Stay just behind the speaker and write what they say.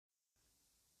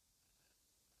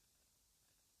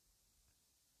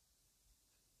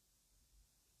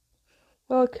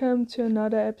Welcome to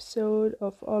another episode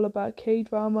of All About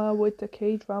K-Drama with the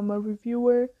K-Drama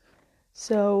Reviewer.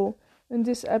 So, in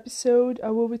this episode, I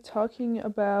will be talking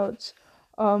about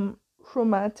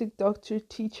Romantic Doctor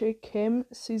Teacher Kim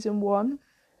Season 1.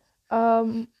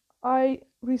 I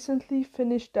recently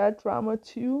finished that drama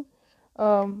too.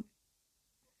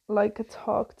 Like I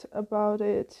talked about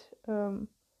it a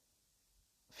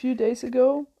few days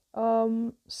ago.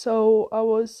 So I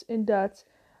was in that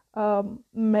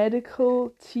medical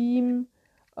team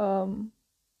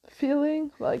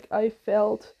feeling. Like I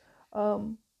felt I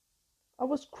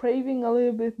was craving a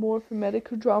little bit more for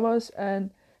medical dramas,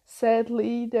 and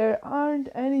sadly there aren't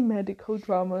any medical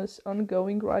dramas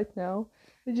ongoing right now,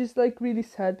 which is like really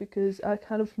sad because I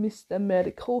kind of missed the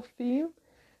medical theme.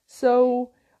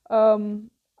 So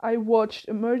I watched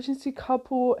Emergency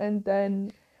Couple, and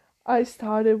then I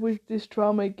started with this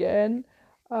drama again.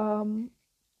 um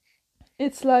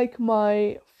it's like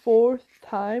my fourth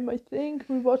time, I think,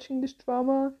 rewatching this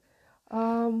drama.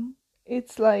 Um,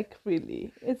 it's like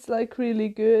really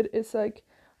good. It's like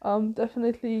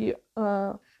definitely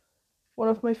one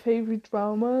of my favorite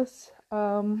dramas.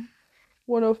 One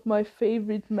of my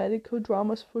favorite medical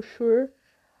dramas for sure.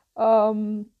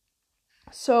 Um,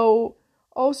 so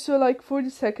also like for the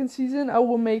second season, I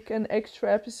will make an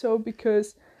extra episode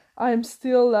because I'm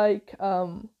still like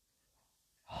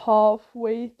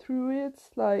halfway through it.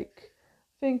 Like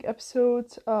I think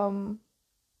episode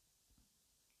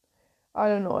I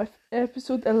don't know if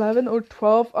episode 11 or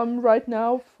 12 I'm right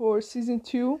now for season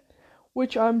 2,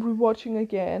 which I'm rewatching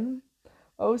again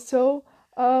also.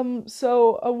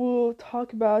 So I will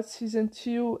talk about season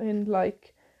 2 in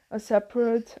like a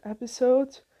separate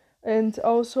episode, and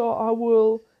also I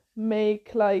will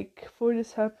make like for the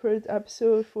separate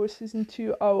episode for season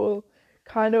 2 I will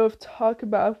kind of talk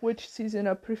about which season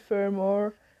I prefer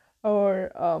more,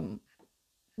 or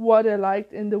what I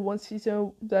liked in the one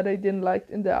season that I didn't like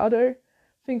in the other,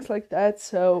 things like that.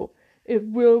 So it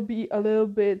will be a little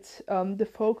bit the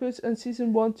focus on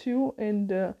season 1 2 in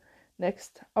the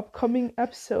next upcoming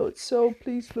episode. So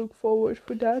please look forward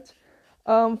for that.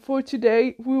 For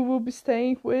today we will be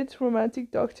staying with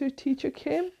Romantic Doctor Teacher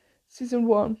Kim season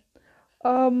 1.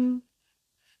 Um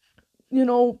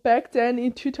back then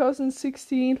in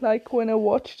 2016, like when I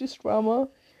watched this drama,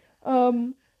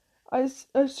 um I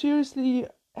seriously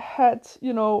had,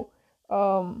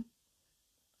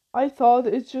 I thought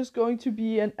it's just going to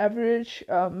be an average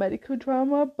medical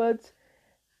drama, but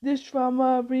this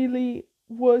drama really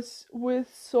was with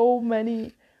so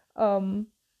many um,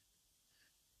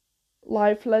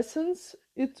 life lessons.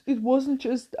 It wasn't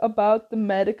just about the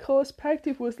medical aspect,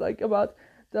 it was like about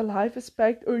the life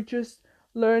aspect, or just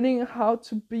learning how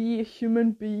to be a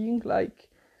human being, like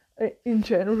in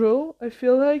general, I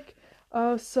feel like.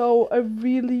 So I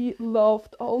really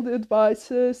loved all the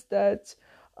advices that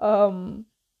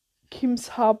Kim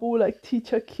Sabu, like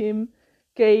teacher Kim,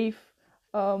 gave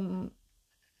um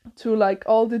to like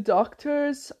all the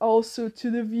doctors, also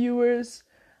to the viewers.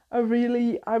 I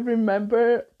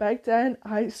remember back then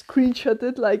I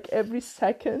screenshotted like every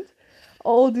second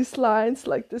all these lines,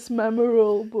 like this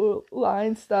memorable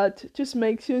lines that just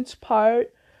makes you inspired,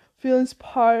 feel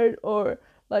inspired, or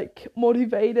like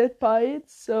motivated by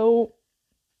it. So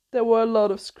there were a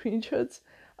lot of screenshots.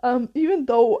 Even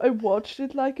though I watched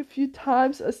it like a few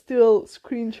times, I still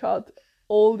screenshot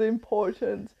all the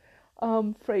important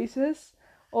phrases.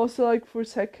 Also, like for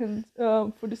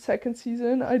the second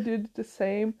season, I did the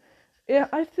same. Yeah,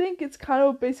 I think it's kind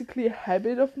of basically a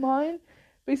habit of mine.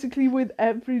 Basically, with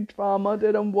every drama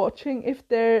that I'm watching, if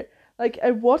they're like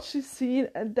I watch this scene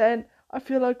and then I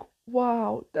feel like,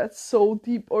 wow, that's so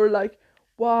deep, or like,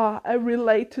 wow, I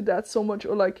relate to that so much,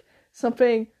 or like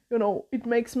something, it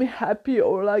makes me happy,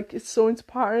 or like it's so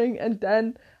inspiring, and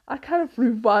then I kind of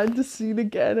rewind the scene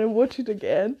again and watch it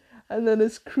again, and then I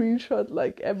screenshot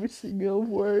like every single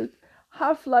word.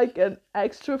 Have like an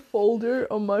extra folder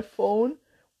on my phone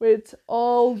with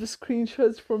all the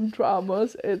screenshots from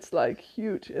dramas. It's like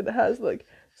huge. It has like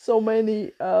so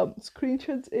many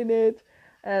screenshots in it,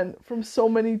 and from so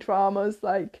many dramas,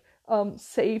 like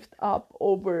saved up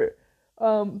over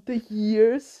the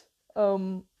years.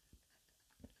 And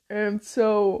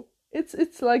so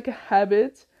it's like a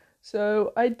habit.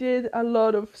 So I did a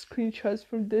lot of screenshots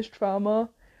from this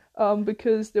drama,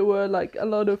 because there were like a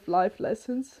lot of life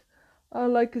lessons,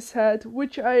 like I said,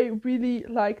 which I really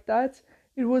liked. That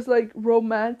it was like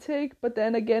romantic, but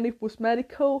then again it was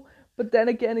medical, but then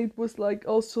again it was like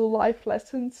also life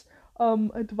lessons,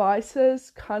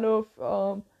 advices, kind of,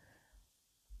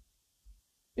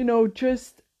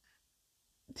 just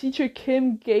teacher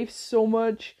Kim gave so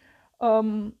much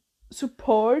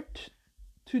support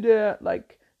to the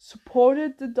like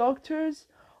supported the doctors,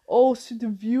 also the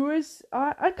viewers.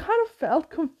 I kind of felt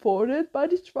comforted by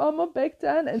this drama back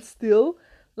then, and still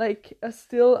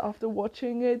still after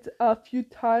watching it a few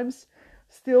times,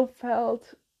 still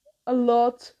felt a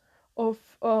lot of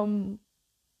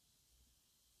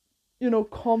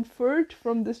comfort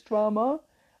from this drama,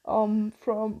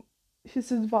 from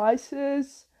his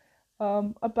advices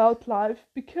about life,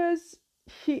 because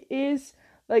he is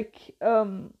like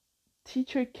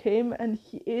teacher Kim, and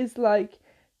he is like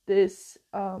this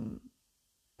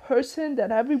person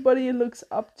that everybody looks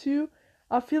up to.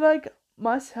 I feel like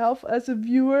myself as a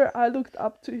viewer, I looked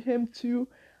up to him too,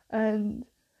 and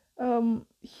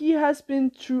he has been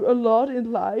through a lot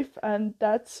in life, and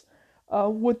that's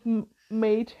what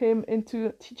made him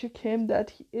into teacher Kim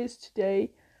that he is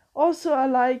today. Also, I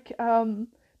like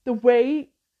the way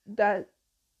that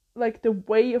the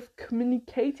way of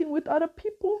communicating with other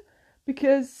people,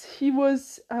 because he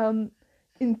was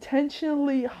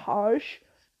intentionally harsh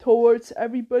towards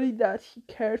everybody that he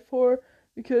cared for,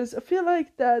 because I feel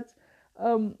like that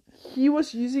he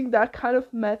was using that kind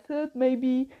of method,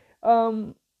 maybe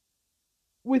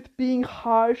with being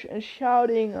harsh and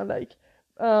shouting, and like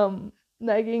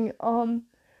nagging on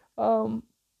them,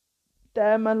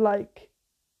 and like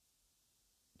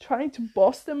trying to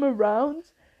boss them around.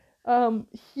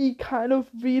 He kind of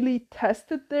really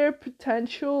tested their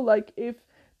potential, like if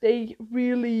they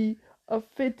really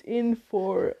fit in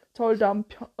for Toldam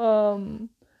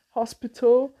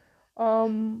hospital,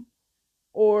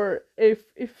 or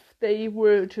if they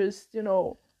were just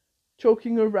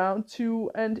joking around too.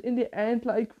 And in the end,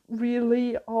 like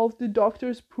really all of the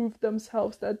doctors proved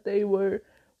themselves that they were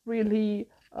really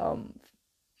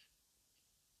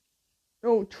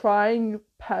trying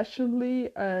passionately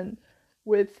and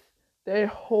with their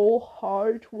whole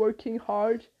heart, working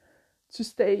hard to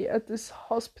stay at this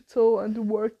hospital and to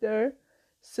work there.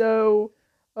 So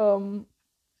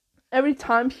every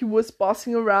time he was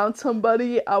bossing around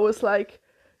somebody, I was like,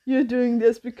 you're doing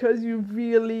this because you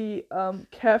really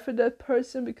care for that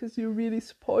person, because you really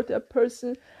support that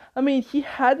person. I mean, he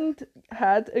hadn't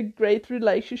had a great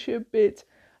relationship with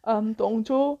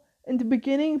Dongjo in the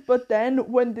beginning, but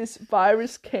then when this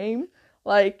virus came,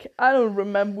 like, I don't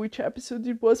remember which episode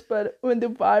it was, but when the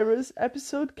virus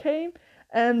episode came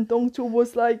and Dongjo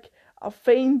was like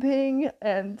fainting,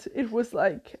 and it was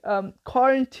like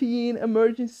quarantine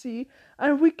emergency,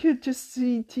 and we could just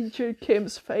see teacher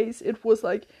Kim's face. It was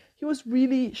like he was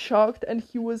really shocked, and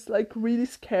he was like really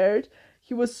scared.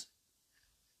 He was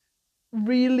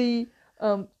really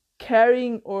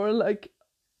caring, or like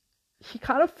he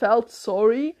kind of felt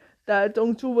sorry that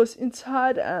Dongju was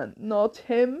inside and not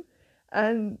him,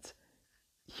 and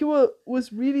he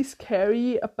was really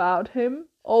scary about him,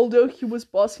 although he was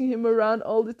bossing him around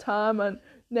all the time and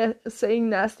saying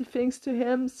nasty things to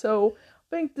him. So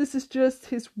I think this is just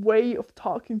his way of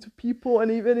talking to people,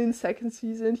 and even in second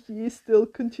season he is still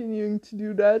continuing to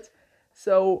do that.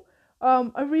 So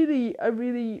I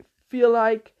really feel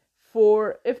like,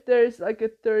 for if there's like a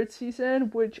third season,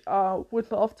 which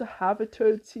would love to have a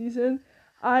third season,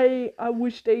 I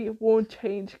wish they won't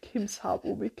change Kim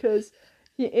Sabo, because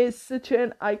he is such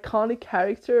an iconic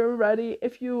character already.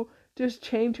 If you just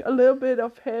change a little bit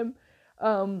of him,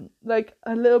 like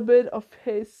a little bit of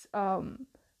his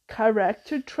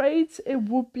character traits, it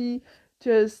would be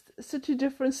just such a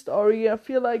different story. I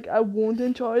feel like I won't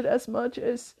enjoy it as much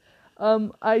as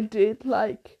I did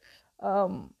like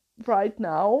right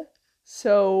now.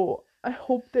 So I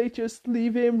hope they just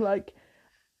leave him like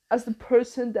as the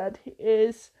person that he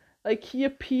is. Like, he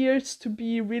appears to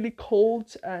be really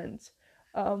cold and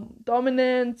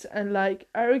dominant and like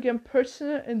arrogant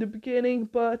person in the beginning,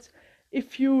 but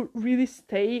if you really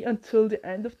stay until the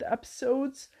end of the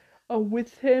episodes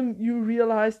with him, you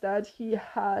realize that he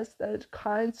has that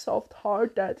kind soft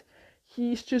heart, that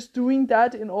he's just doing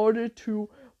that in order to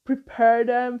prepare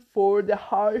them for the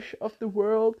harsh of the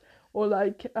world, or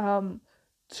like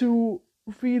to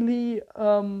really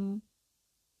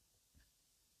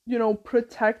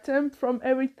protect them from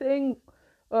everything,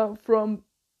 from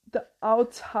the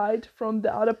outside, from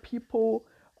the other people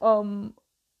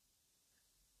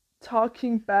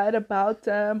talking bad about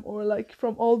them, or like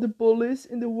from all the bullies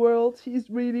in the world. He's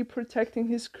really protecting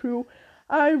his crew.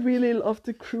 I really love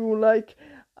the crew, like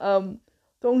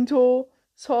Dongjo,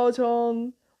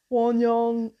 Sejong,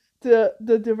 Wonyoung,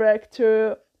 the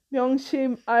director,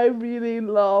 Myungshim. I really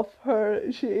love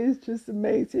her. She is just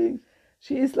amazing.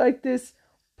 She is like this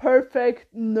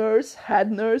perfect nurse,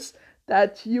 head nurse,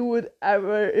 that you would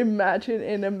ever imagine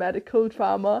in a medical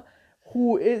drama,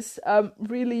 who is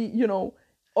really,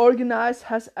 organized,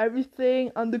 has everything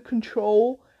under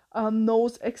control,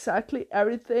 knows exactly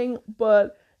everything,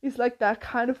 but is like that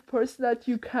kind of person that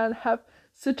you can have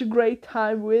such a great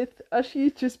time with.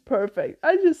 She's just perfect.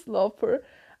 I just love her.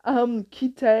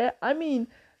 Kite, I mean,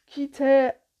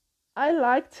 Kite, I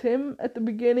liked him at the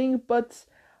beginning, but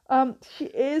he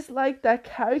is like that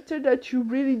character that you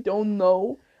really don't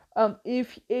know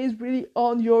if he is really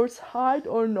on your side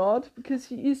or not, because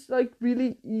he is like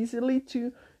really easily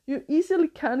to you easily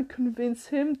can convince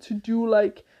him to do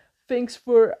like things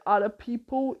for other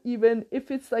people, even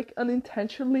if it's like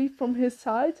unintentionally from his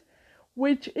side,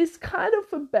 which is kind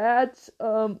of a bad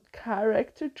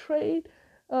character trait.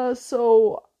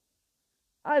 So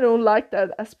I don't like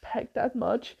that aspect that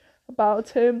much about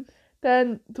him.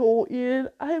 Then Doil,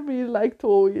 I really like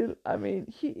Doil. I mean,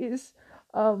 he is,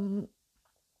 um,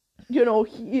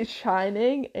 he is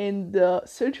shining in the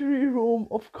surgery room,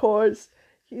 of course.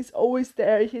 He's always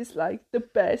there. He's like the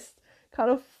best kind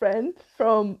of friend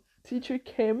from Teacher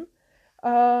Kim.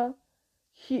 Uh,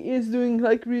 he is doing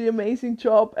like really amazing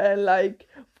job, and like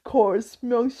of course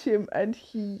Myung-shim and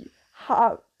he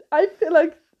have, I feel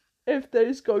like if there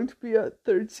is going to be a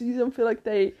third season, I feel like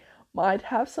they might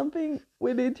have something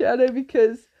with each other,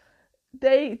 because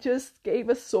they just gave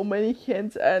us so many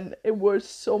hints, and it was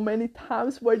so many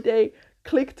times where they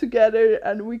clicked together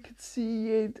and we could see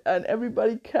it, and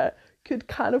everybody could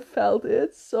kind of felt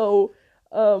it. So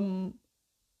um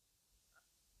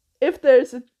if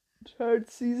there's a third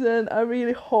season, I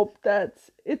really hope that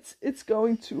it's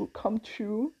going to come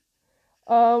true.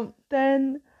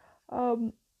 Then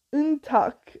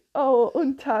Untak. Oh,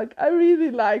 Untak. I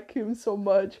really like him so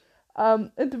much.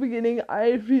 At the beginning,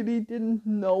 I really didn't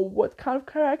know what kind of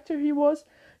character he was.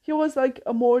 He was like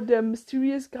a more the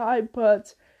mysterious guy,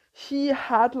 but he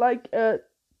had like a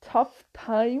tough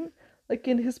time, like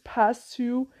in his past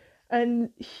too, and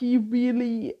he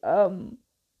really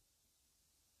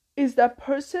is that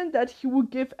person that he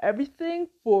would give everything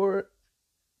for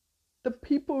the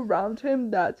people around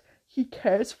him that he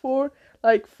cares for.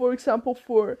 Like for example,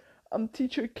 for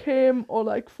teacher Kim, or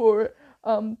like for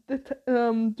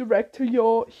director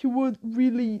Yo, he would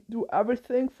really do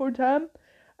everything for them.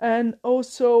 And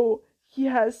also he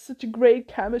has such a great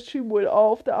chemistry with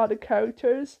all of the other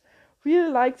characters. Really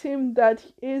liked him that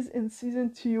he is in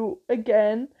season 2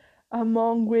 again,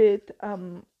 among with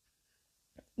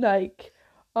like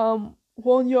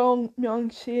Won Young, Myung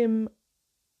Shim,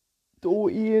 Do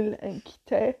Il, and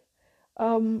Kite.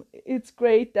 It's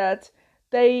great that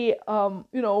they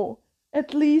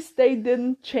at least they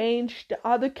didn't change the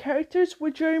other characters,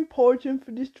 which are important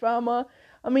for this drama.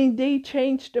 I mean, they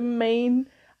changed the main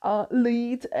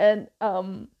lead and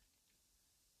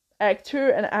actor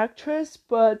and actress,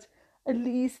 but at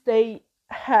least they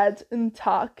had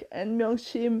Untak and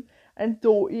Myung-shim and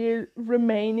Do-il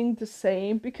remaining the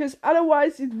same, because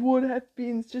otherwise it would have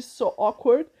been just so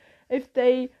awkward if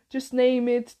they just name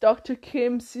it Dr.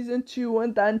 Kim season 2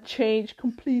 and then change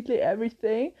completely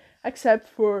everything except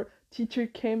for Teacher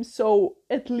Kim. So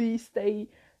at least they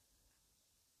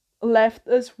left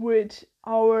us with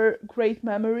our great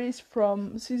memories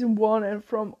from season 1 and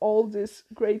from all these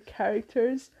great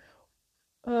characters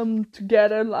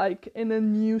together, like in a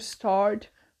new start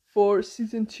for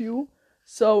season 2.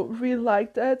 So really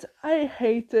like that. I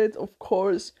hated, of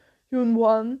course, Yoon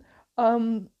Won.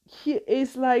 He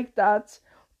is like that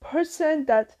person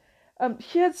that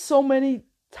he had so many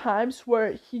times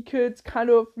where he could kind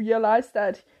of realize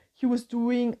that he was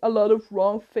doing a lot of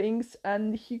wrong things,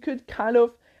 and he could kind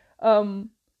of um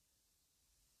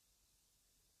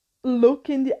look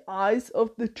in the eyes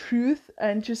of the truth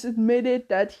and just admit it,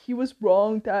 that he was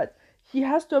wrong, that he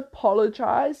has to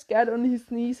apologize, get on his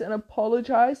knees and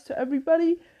apologize to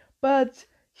everybody. But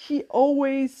he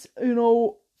always,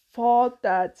 thought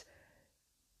that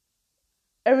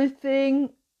everything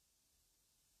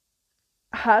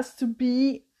has to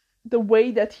be the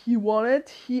way that he wanted.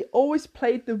 He always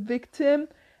played the victim.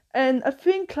 And I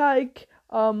think like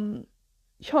Hyun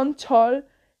Chol,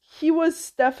 he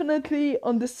was definitely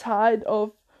on the side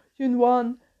of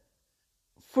Yunwan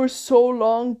for so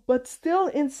long, but still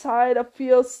inside I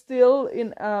feel, still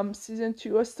in season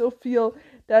 2, I still feel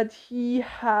that he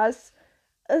has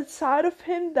a side of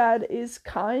him that is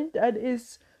kind, that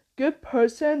is good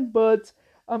person, but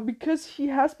because he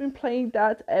has been playing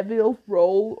that evil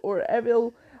role or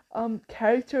evil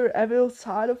character, evil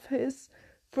side of his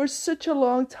for such a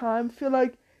long time, I feel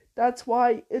like that's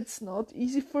why it's not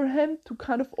easy for him to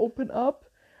kind of open up.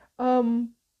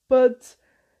 But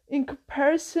in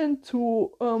comparison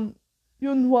to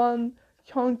Yunwan,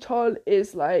 Hyung Chol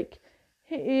is like,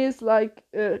 he is like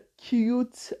a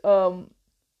cute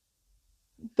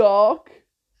dog,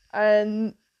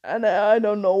 and and I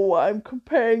don't know why I'm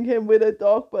comparing him with a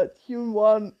dog, but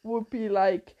Hyun-won would be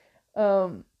like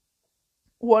one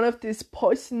of these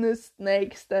poisonous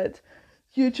snakes that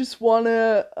you just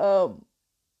wanna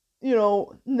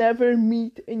never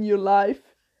meet in your life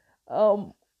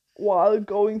um while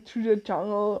going through the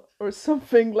jungle or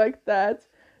something like that.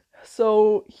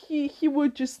 So he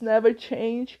would just never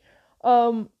change.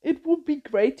 It would be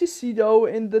great to see though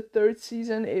in the third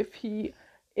season if he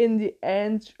in the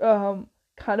end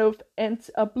kind of ends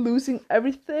up losing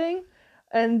everything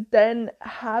and then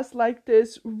has like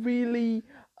this really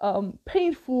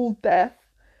painful death.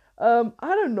 I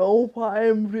don't know why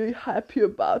I'm really happy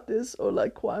about this or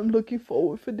like why I'm looking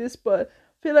forward for this, but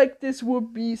I feel like this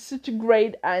would be such a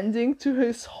great ending to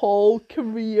his whole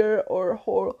career or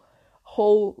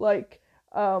whole like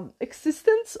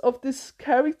existence of this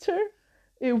character.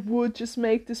 It would just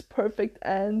make this perfect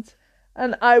end,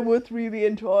 and I would really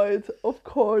enjoy it, of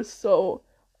course. So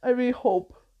I really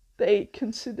hope they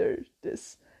consider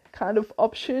this kind of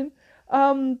option.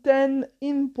 Then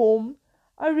In Bom,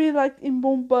 I really liked In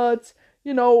Bom, but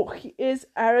he is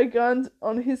arrogant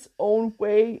on his own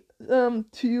way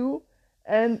too.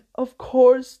 And of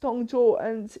course Dongjo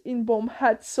and In Bom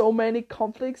had so many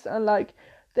conflicts, and like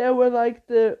they were like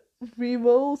the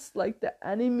rivals, like the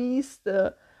enemies,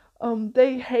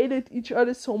 they hated each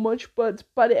other so much, but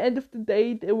by the end of the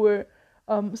day they were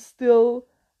still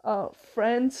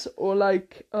friends, or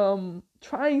like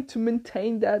trying to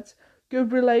maintain that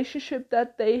good relationship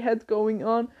that they had going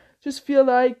on. Just feel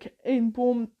like In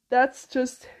Boom, that's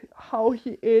just how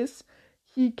he is.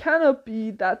 He cannot be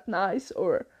that nice,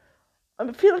 or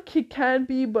I feel like he can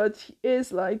be, but he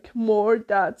is like more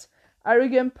that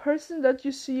arrogant person that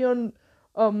you see on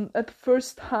at the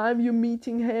first time you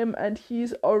meeting him, and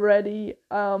he's already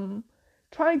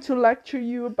trying to lecture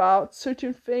you about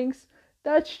certain things.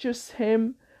 That's just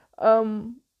him.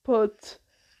 But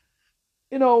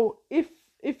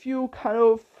if you kind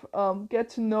of get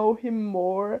to know him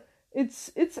more,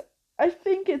 it's I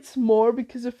think it's more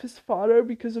because of his father,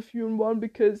 because of Yoon-won,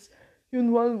 because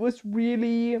Yoon-won was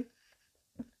really,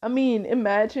 I mean,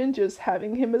 imagine just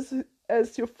having him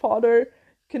as your father.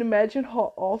 You can imagine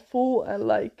how awful and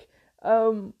like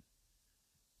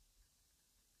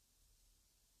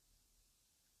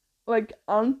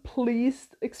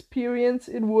unpleased experience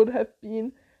it would have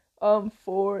been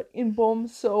for Inbom.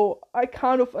 So I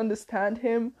kind of understand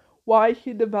him why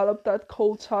he developed that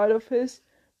cold side of his.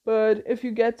 But if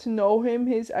you get to know him,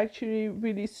 he's actually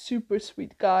really super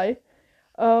sweet guy.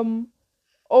 Um,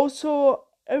 Also,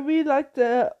 I really like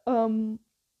the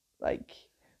like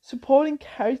supporting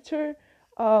character,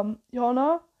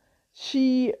 Yona.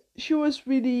 She was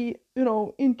really,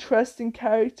 interesting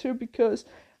character, because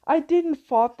I didn't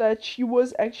thought that she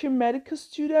was actually a medical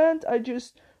student. I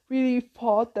just really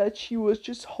thought that she was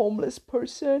just homeless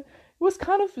person. It was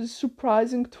kind of a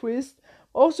surprising twist.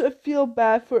 Also, I feel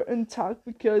bad for Untak,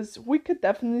 because we could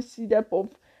definitely see that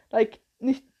both, like,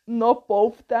 not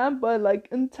both of them, but like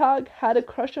Untak had a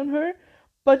crush on her,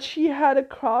 but she had a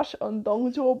crush on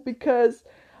Dongjo because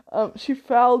she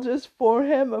fell just for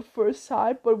him at first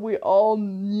sight, but we all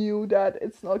knew that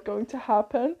it's not going to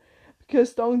happen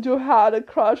because Dongjo had a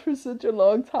crush for such a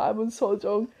long time on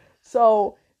Sojong.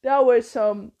 So there were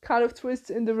some kind of twists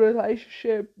in the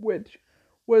relationship which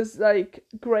was like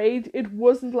great. It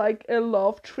wasn't like a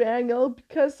love triangle,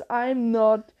 because I'm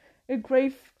not a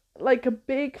great like a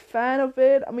big fan of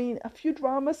it. I mean, a few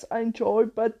dramas I enjoy,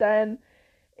 but then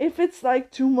if it's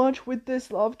like too much with this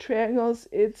love triangles,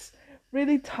 it's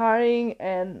really tiring,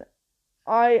 and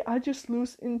I just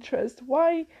lose interest.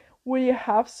 Why will you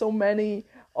have so many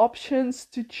options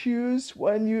to choose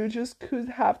when you just could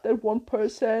have that one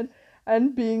person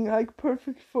and being like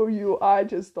perfect for you? I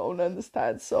just don't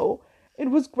understand. So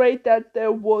it was great that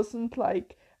there wasn't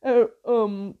like a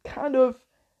kind of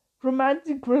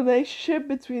romantic relationship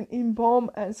between Inbom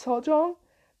and Sejong,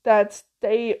 that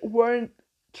they weren't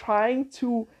trying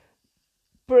to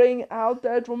bring out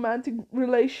that romantic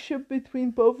relationship between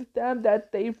both of them,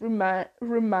 that they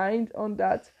remind on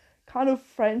that kind of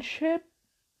friendship,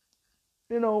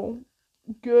 you know,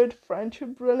 good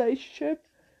friendship relationship.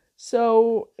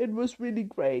 So it was really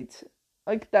great,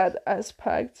 like that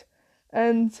aspect.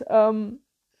 And I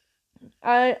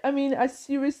mean, I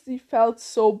seriously felt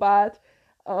so bad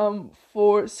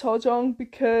for Sejong,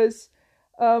 because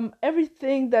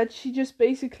everything that she just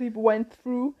basically went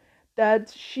through, that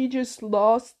she just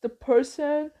lost the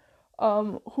person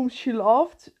whom she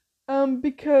loved,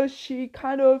 because she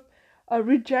kind of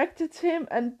rejected him,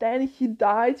 and then he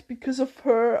died because of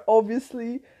her.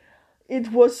 Obviously,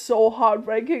 it was so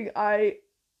heartbreaking. I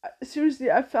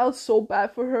seriously, I felt so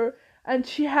bad for her. and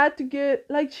she had to get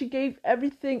like she gave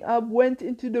everything up, went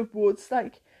into the woods,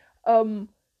 like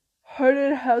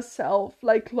hurted herself,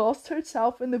 like lost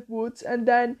herself in the woods, and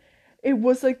then it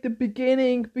was like the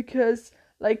beginning because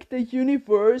like the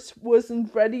universe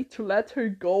wasn't ready to let her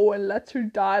go and let her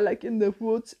die like in the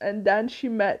woods, and then she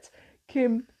met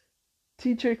Kim,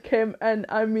 teacher Kim, and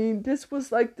I mean this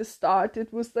was like the start.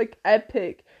 It was like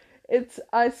epic.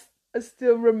 I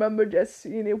still remember that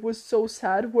scene. It was so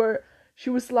sad where she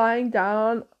was lying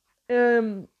down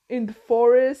in the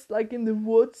forest, like in the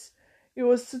woods. It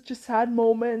was such a sad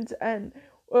moment, and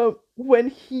when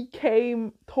he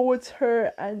came towards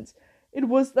her, and it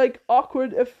was like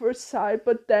awkward at first sight,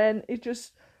 but then it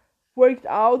just worked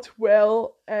out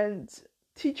well. And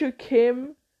teacher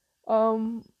Kim,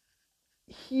 um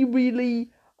he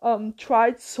really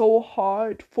tried so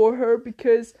hard for her,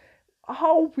 because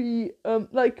how we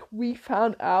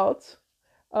found out,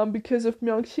 because of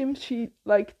Myungshim, she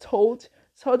like told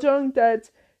Sejong that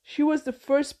she was the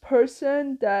first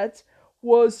person that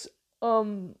was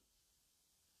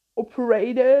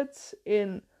operated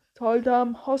in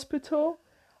Toldam Hospital.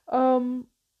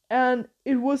 And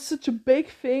it was such a big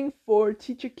thing for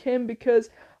teacher Kim, because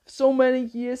so many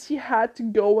years he had to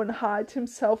go and hide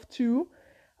himself too.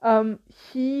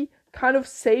 He kind of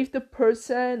saved the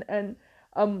person and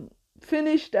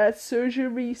finished that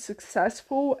surgery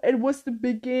successful. It was the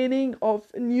beginning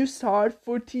of a new start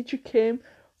for teacher Kim,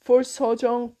 for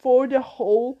Sejong, for the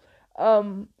whole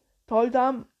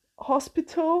Toldam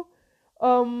hospital,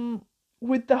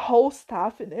 with the whole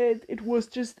staff in it. It was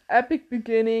just epic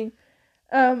beginning.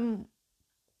 Um,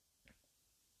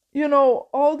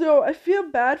 although I feel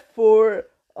bad for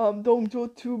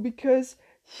Dongjo too, because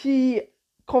he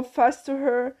confessed to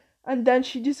her and then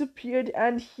she disappeared,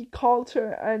 and he called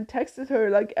her and texted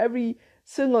her like every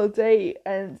single day,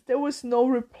 and there was no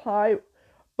reply,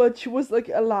 but she was like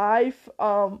alive.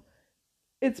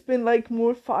 It's been like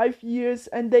more 5 years,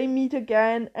 and they meet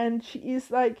again, and she is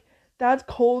like that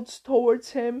cold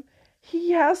towards him.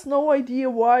 He has no idea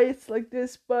why it's like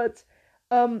this, but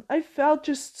I felt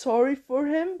just sorry for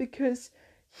him, because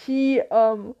he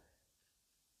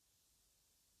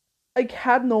like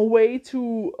had no way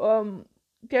to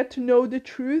get to know the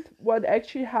truth, what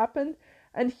actually happened,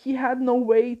 and he had no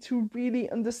way to really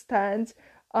understand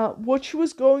what she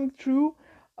was going through,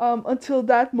 until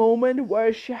that moment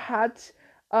where she had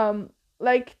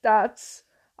like that,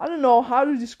 I don't know how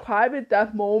to describe it,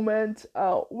 that moment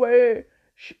where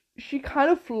she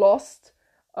kind of lost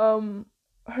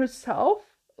herself.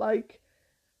 Like,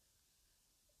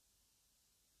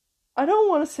 I don't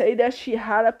want to say that she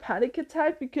had a panic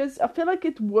attack, because I feel like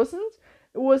it wasn't.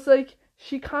 It was like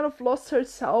she kind of lost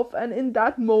herself, and in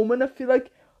that moment, I feel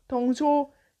like Dongjo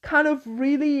kind of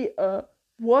really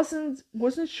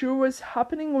wasn't sure what's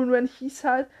happening when he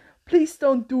said, "Please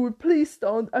don't do it, please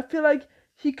don't." I feel like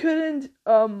he couldn't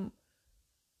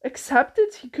accept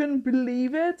it. He couldn't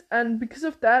believe it, and because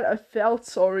of that, I felt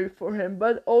sorry for him.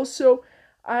 But also,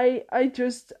 I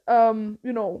just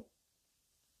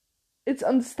it's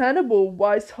understandable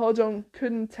why Sejong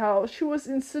couldn't tell. She was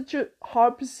in such a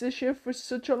hard position for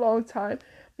such a long time.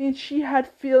 I mean, she had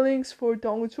feelings for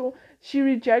Dongjo. She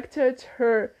rejected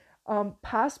her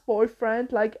past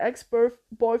boyfriend, like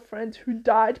ex-boyfriend, who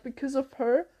died because of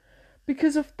her.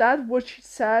 Because of that, what she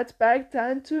said back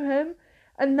then to him.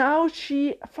 And now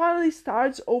she finally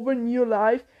starts over new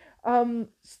life,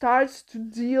 starts to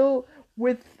deal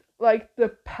with like the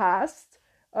past,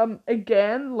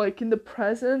 again, like in the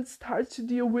present, starts to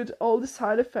deal with all the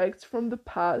side effects from the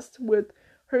past, with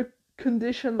her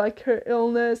condition, like her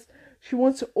illness. She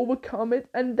wants to overcome it,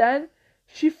 and then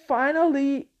she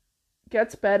finally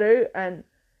gets better and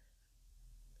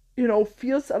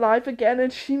feels alive again,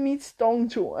 and she meets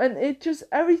Dongju, and it just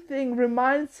everything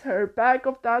reminds her back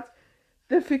of that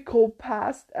difficult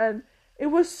past, and it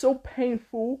was so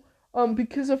painful.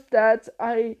 Because of that,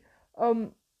 I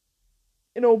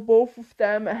both of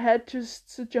them had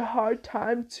just such a hard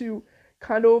time to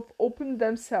kind of open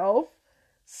themselves,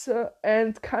 so,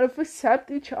 and kind of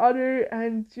accept each other,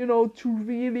 and to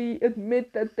really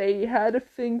admit that they had a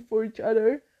thing for each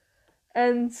other.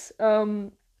 And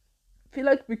feel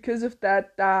like because of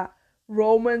that, that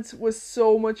romance was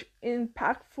so much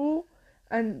impactful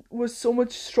and was so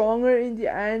much stronger in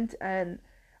the end, and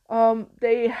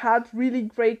they had really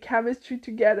great chemistry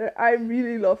together. I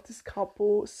really love this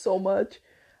couple so much.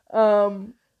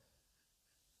 um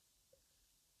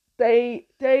they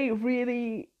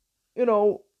really,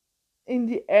 in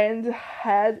the end,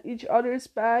 had each other's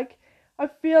back. I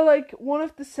feel like one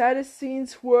of the saddest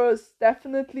scenes was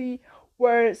definitely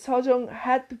where Sejong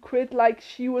had to quit. Like,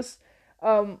 she was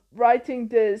writing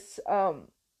this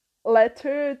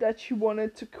letter that she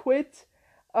wanted to quit,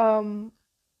 um,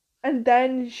 and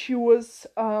then she was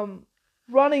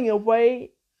running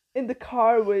away in the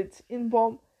car with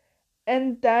Inbom,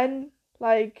 and then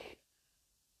like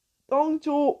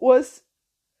Dongjo was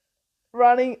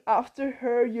running after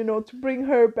her, to bring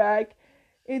her back.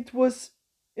 It was,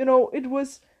 it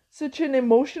was such an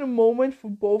emotional moment for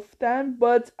both of them.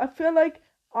 But I feel like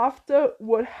after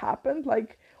what happened,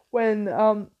 like when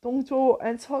Dongjo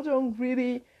and Sejong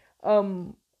really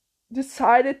um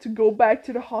decided to go back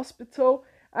to the hospital,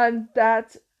 and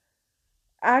that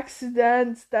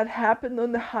accident that happened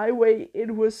on the highway,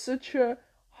 it was such a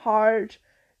hard,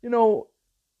 you know,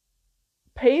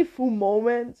 painful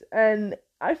moment, and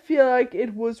I feel like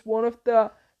it was one of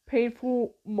the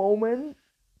painful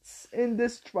moments in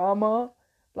this drama,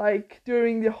 like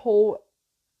during the whole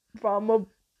drama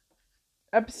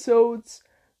episodes,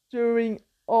 during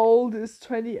all these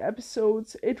 20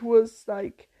 episodes. It was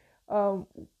like um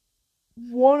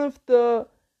one of the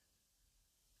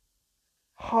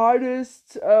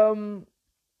hardest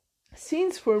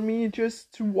scenes for me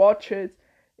just to watch it.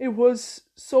 It was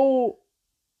so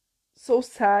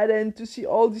sad, and to see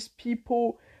all these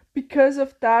people because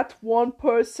of that one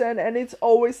person. And it's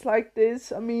always like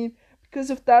this, I mean, because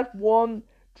of that one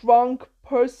drunk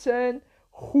person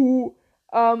who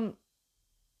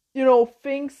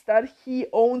thinks that he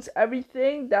owns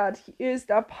everything, that he is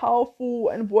that powerful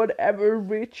and whatever,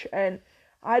 rich, and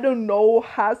I don't know,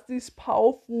 has these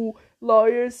powerful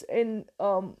lawyers in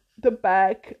the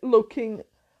back looking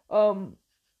after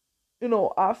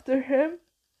him.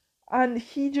 And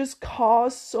he just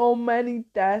caused so many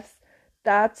deaths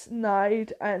that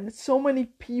night, and so many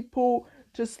people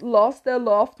just lost their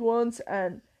loved ones,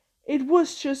 and it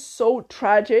was just so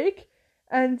tragic.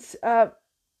 And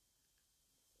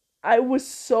I was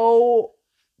so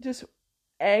just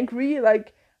angry,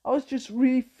 like I was just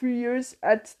really furious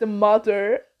at the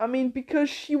mother. I mean, because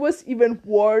she was even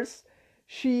worse.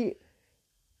 She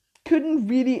couldn't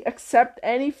really accept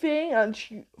anything, and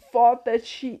she thought that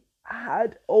she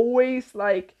had always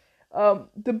like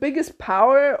the biggest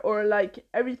power, or like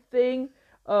everything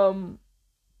um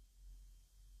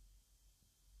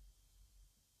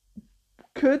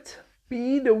could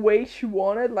be the way she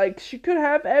wanted, like she could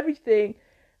have everything.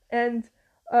 And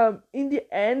in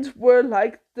the end, where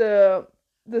like the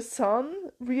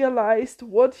son realized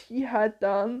what he had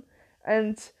done,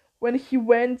 and when he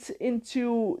went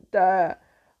into the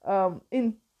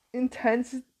in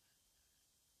intense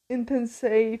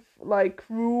intensive like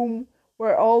room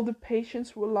where all the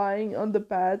patients were lying on the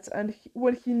beds, and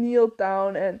when he kneeled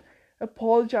down and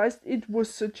apologized, it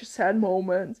was such a sad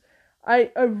moment. I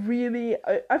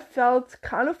felt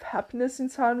kind of happiness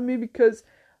inside of me, because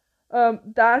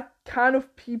that kind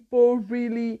of people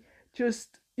really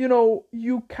just,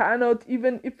 you cannot,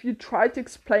 even if you try to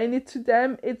explain it to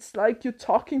them, it's like you're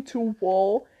talking to a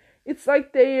wall. It's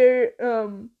like they're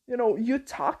you're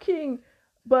talking,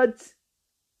 but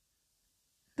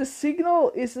the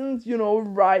signal isn't,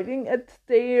 writing at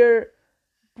their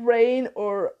brain,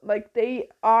 or like they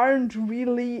aren't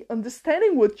really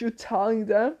understanding what you're telling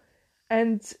them.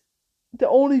 And the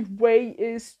only way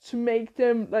is to make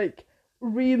them like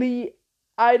really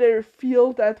either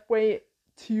feel that way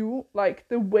too, like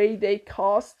the way they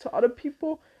cause to other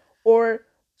people, or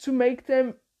to make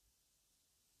them,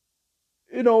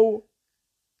 you know,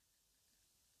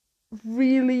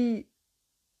 really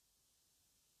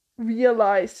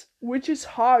realize, which is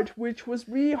hard, which was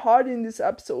really hard in this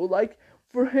episode, like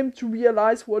for him to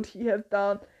realize what he has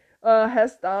done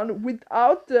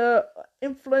without the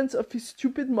influence of his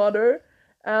stupid mother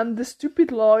and the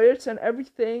stupid lawyers and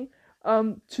everything,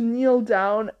 to kneel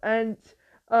down. And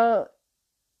uh,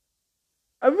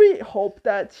 I really hope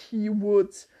that he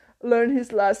would learn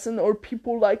his lesson, or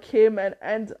people like him, and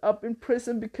end up in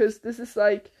prison, because this is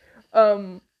like,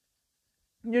 um,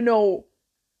 you know,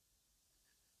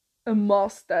 a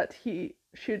must that he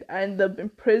should end up in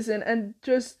prison. And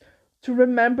just to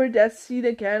remember that scene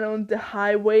again on the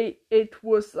highway, it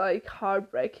was like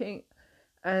heartbreaking.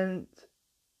 And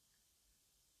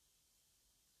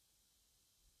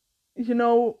you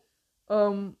know,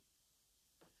 um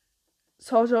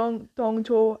Sejong,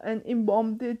 Dongjo, and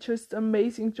Inbom did just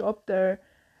amazing job there.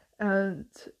 And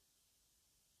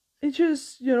it's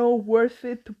just, worth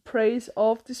it to praise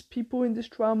all of these people in this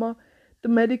drama. The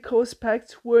medical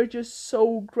aspects were just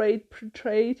so great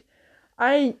portrayed.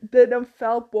 I didn't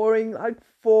felt boring like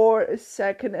for a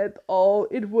second at all.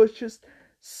 It was just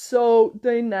so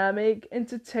dynamic,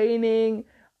 entertaining,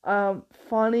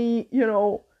 funny,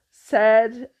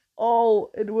 sad.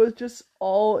 All it was just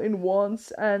all in once,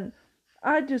 and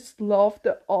I just loved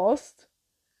the Ost.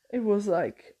 It was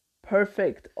like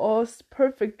perfect.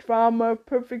 Perfect drama,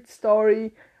 perfect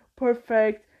story,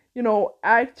 perfect,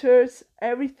 actors,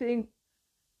 everything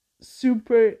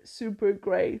super, super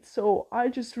great. So I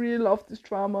just really love this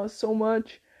drama so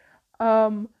much.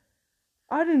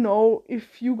 I don't know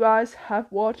if you guys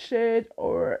have watched it,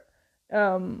 or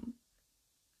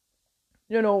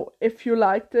if you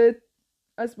liked it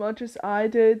as much as I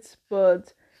did,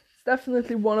 but it's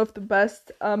definitely one of the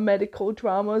best medical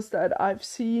dramas that I've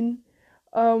seen.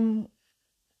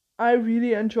 I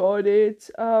really enjoyed it.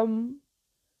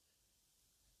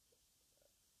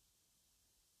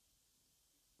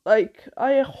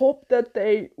 I hope that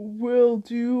they will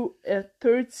do a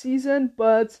third season,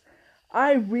 but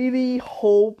I really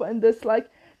hope, and that's like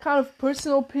kind of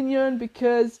personal opinion,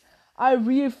 because I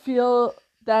really feel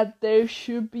that there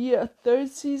should be a third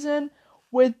season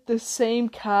with the same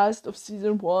cast of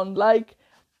season 1, like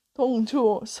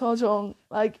Dongju, Sejong,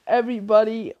 like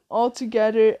everybody all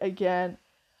together again.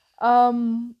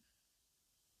 Um,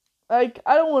 I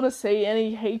don't want to say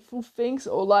any hateful things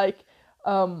or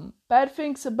bad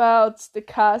things about the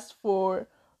cast for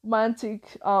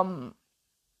romantic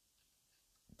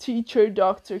teacher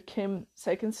Dr. Kim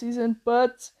second season,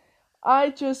 but I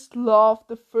just love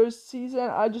the first season.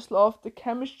 I just love the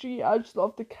chemistry. I just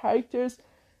love the characters,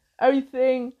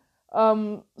 everything.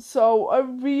 So I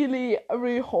really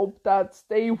hope that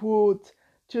they would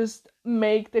just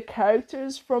make the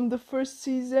characters from the first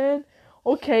season.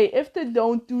 Okay, if they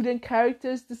don't do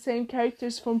the same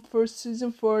characters from first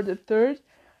season for the third,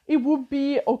 it would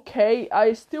be okay.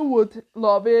 I still would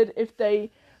love it if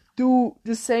they do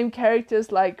the same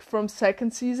characters like from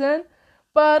second season.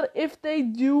 But if they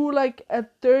do like a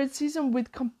third season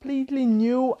with completely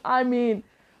new, I mean,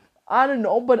 I don't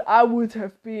know, but I would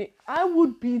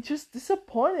be just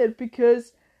disappointed,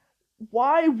 because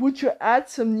why would you add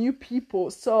some new people?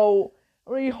 So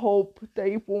I really hope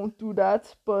they won't do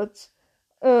that. But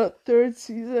third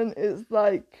season is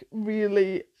like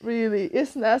really, really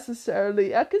is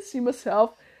necessarily. I can see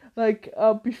myself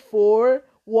before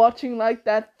watching like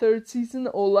that third season,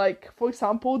 or like for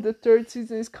example the third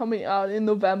season is coming out in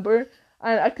November,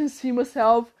 and I can see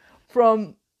myself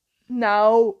from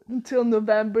now until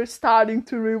November starting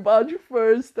to rewatch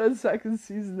first and second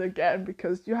season again,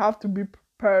 because you have to be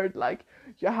prepared, like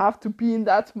you have to be in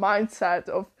that mindset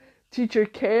of teacher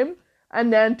Kim,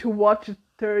 and then to watch the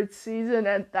third season,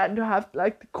 and then to have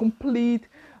like the complete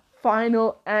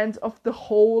final end of the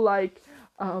whole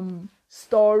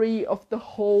story of the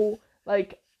whole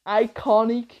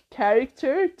iconic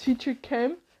character teacher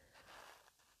Kim.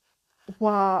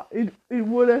 Wow, it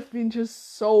would have been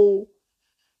just so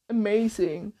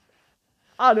amazing.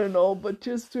 I don't know, but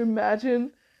just to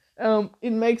imagine,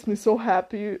 it makes me so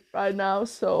happy right now.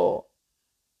 So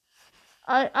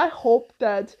I hope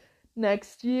that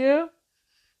next year,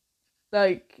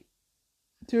 like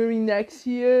during next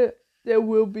year, there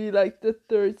will be like the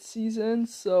third season.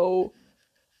 So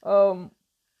um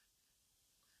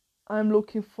I'm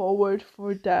looking forward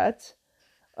for that.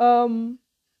 Um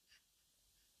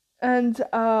and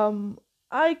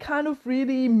I kind of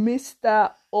really miss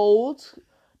that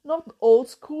not old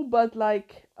school, but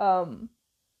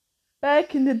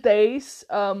back in the days,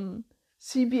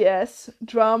 CBS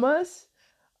dramas,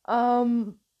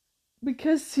 um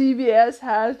because CBS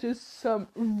has just some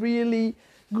really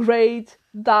great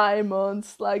diamond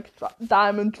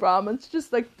dramas,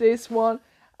 just like this one,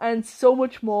 and so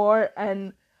much more.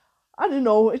 And I don't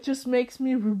know, it just makes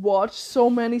me rewatch so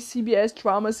many CBS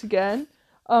dramas again,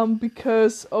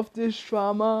 because of this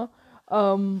drama.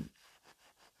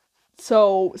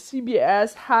 So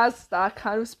CBS has that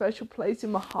kind of special place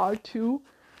in my heart too,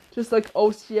 just like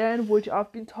OCN, which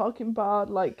I've been talking about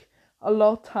like a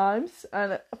lot of times,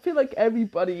 and I feel like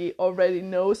everybody already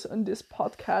knows on this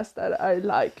podcast that I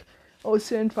like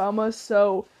OCN dramas.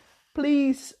 So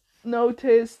please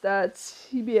notice that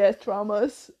CBS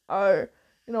dramas are,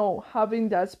 having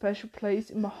that special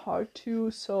place in my heart too.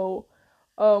 So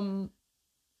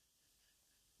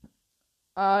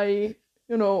I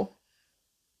you know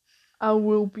I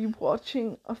will be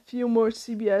watching a few more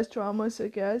CBS dramas, I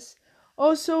guess.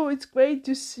 Also, it's great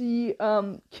to see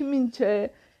Kim Min-jae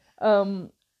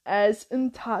as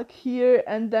Eun-tak here,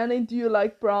 and then I do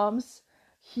like Brahms.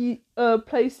 He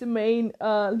plays the main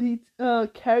lead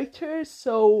character,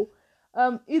 so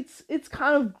it's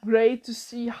kind of great to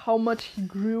see how much he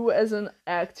grew as an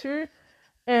actor,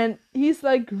 and he's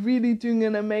like really doing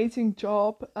an amazing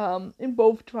job in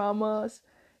both dramas.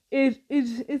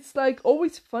 It's like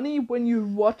always funny when you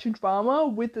watch a drama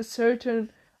with a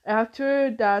certain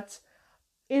actor that's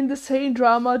in the same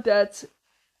drama that's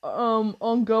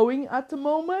ongoing at the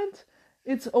moment.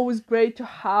 It's always great to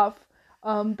have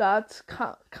that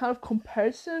kind of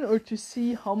comparison, or to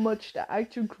see how much the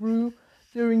actor grew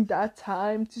during that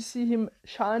time, to see him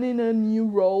shine in a new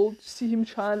role, to see him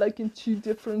shine like in two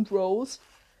different roles.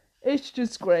 It's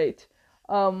just great.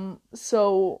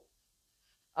 So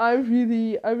I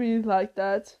really like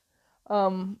that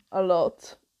a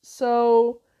lot.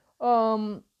 So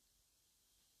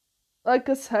like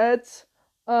I said,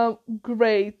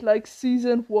 great. Like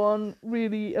season 1,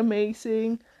 really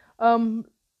amazing.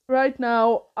 Right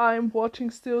now I'm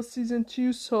watching still season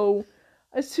 2, so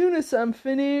as soon as I'm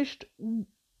finished,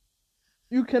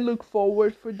 you can look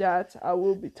forward for that. I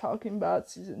will be talking about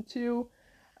season 2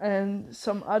 and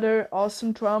some other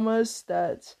awesome dramas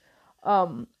that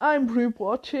I'm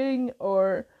rewatching,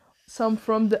 or some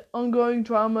from the ongoing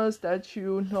dramas that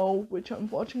you know which I'm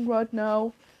watching right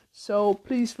now. So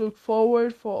please look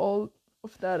forward for all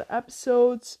of that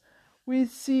episodes. We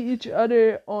see each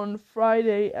other on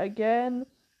Friday again.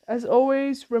 As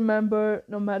always, remember,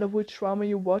 no matter which drama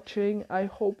you're watching, I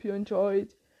hope you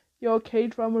enjoyed. Your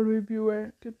Kdrama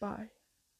Reviewer. Goodbye.